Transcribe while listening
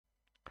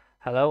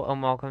Hello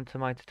and welcome to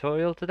my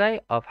tutorial today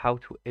of how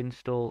to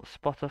install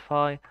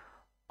Spotify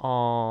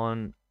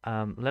on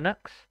Linux.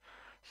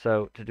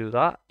 So to do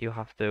that, you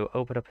have to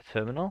open up a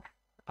terminal.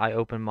 I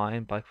open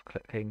mine by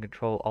clicking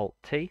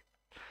Ctrl-Alt-T.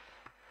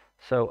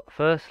 So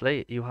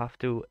firstly, you have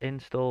to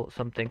install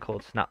something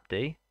called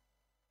snapd,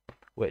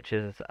 which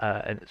is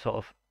a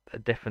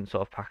different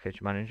sort of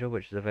package manager,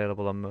 which is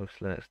available on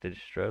most Linux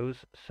distros.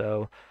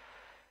 So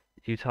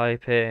you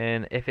type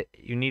in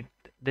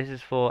this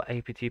is for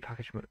apt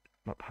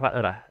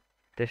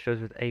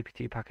distros with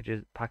apt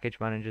package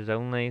managers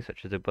only,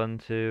 such as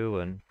Ubuntu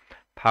and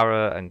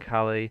Para and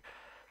Kali.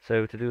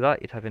 So to do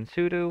that, you type in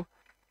sudo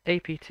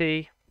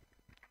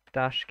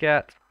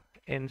apt-get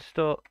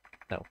install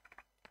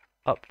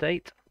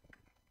update.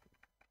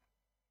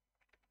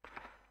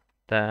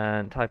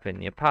 Then type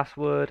in your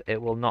password.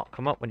 It will not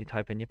come up when you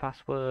type in your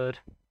password.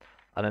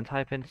 And then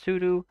type in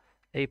sudo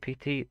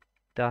apt-get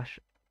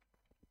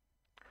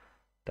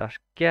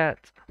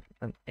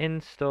and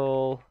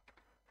install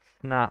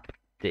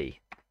snapd.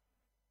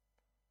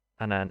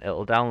 And then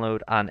it'll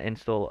download and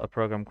install a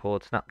program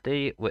called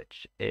snapd,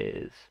 which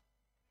is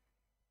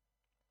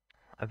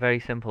a very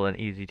simple and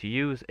easy to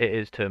use. It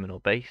is terminal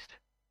based,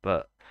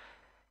 but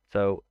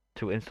so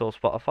to install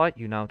Spotify,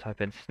 you now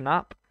type in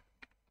snap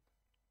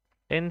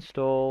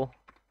install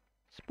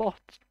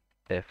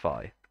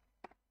Spotify,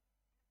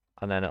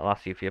 and then it'll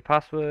ask you for your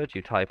password.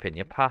 You type in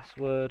your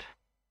password,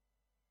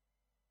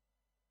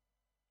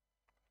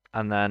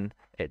 and then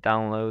it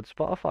downloads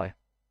Spotify.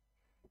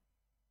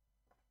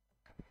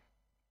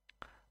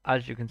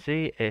 As you can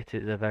see, it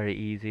is a very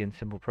easy and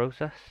simple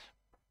process.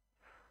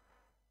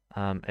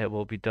 It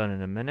will be done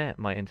in a minute.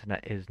 My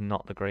internet is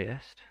not the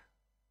greatest.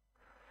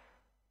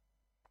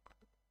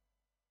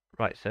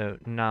 Right, so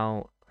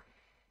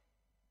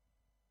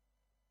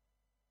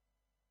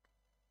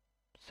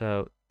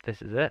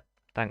this is it.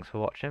 Thanks for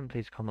watching.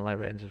 Please comment, like,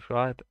 rate, and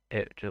subscribe.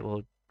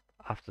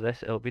 After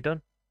this, it'll be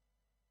done.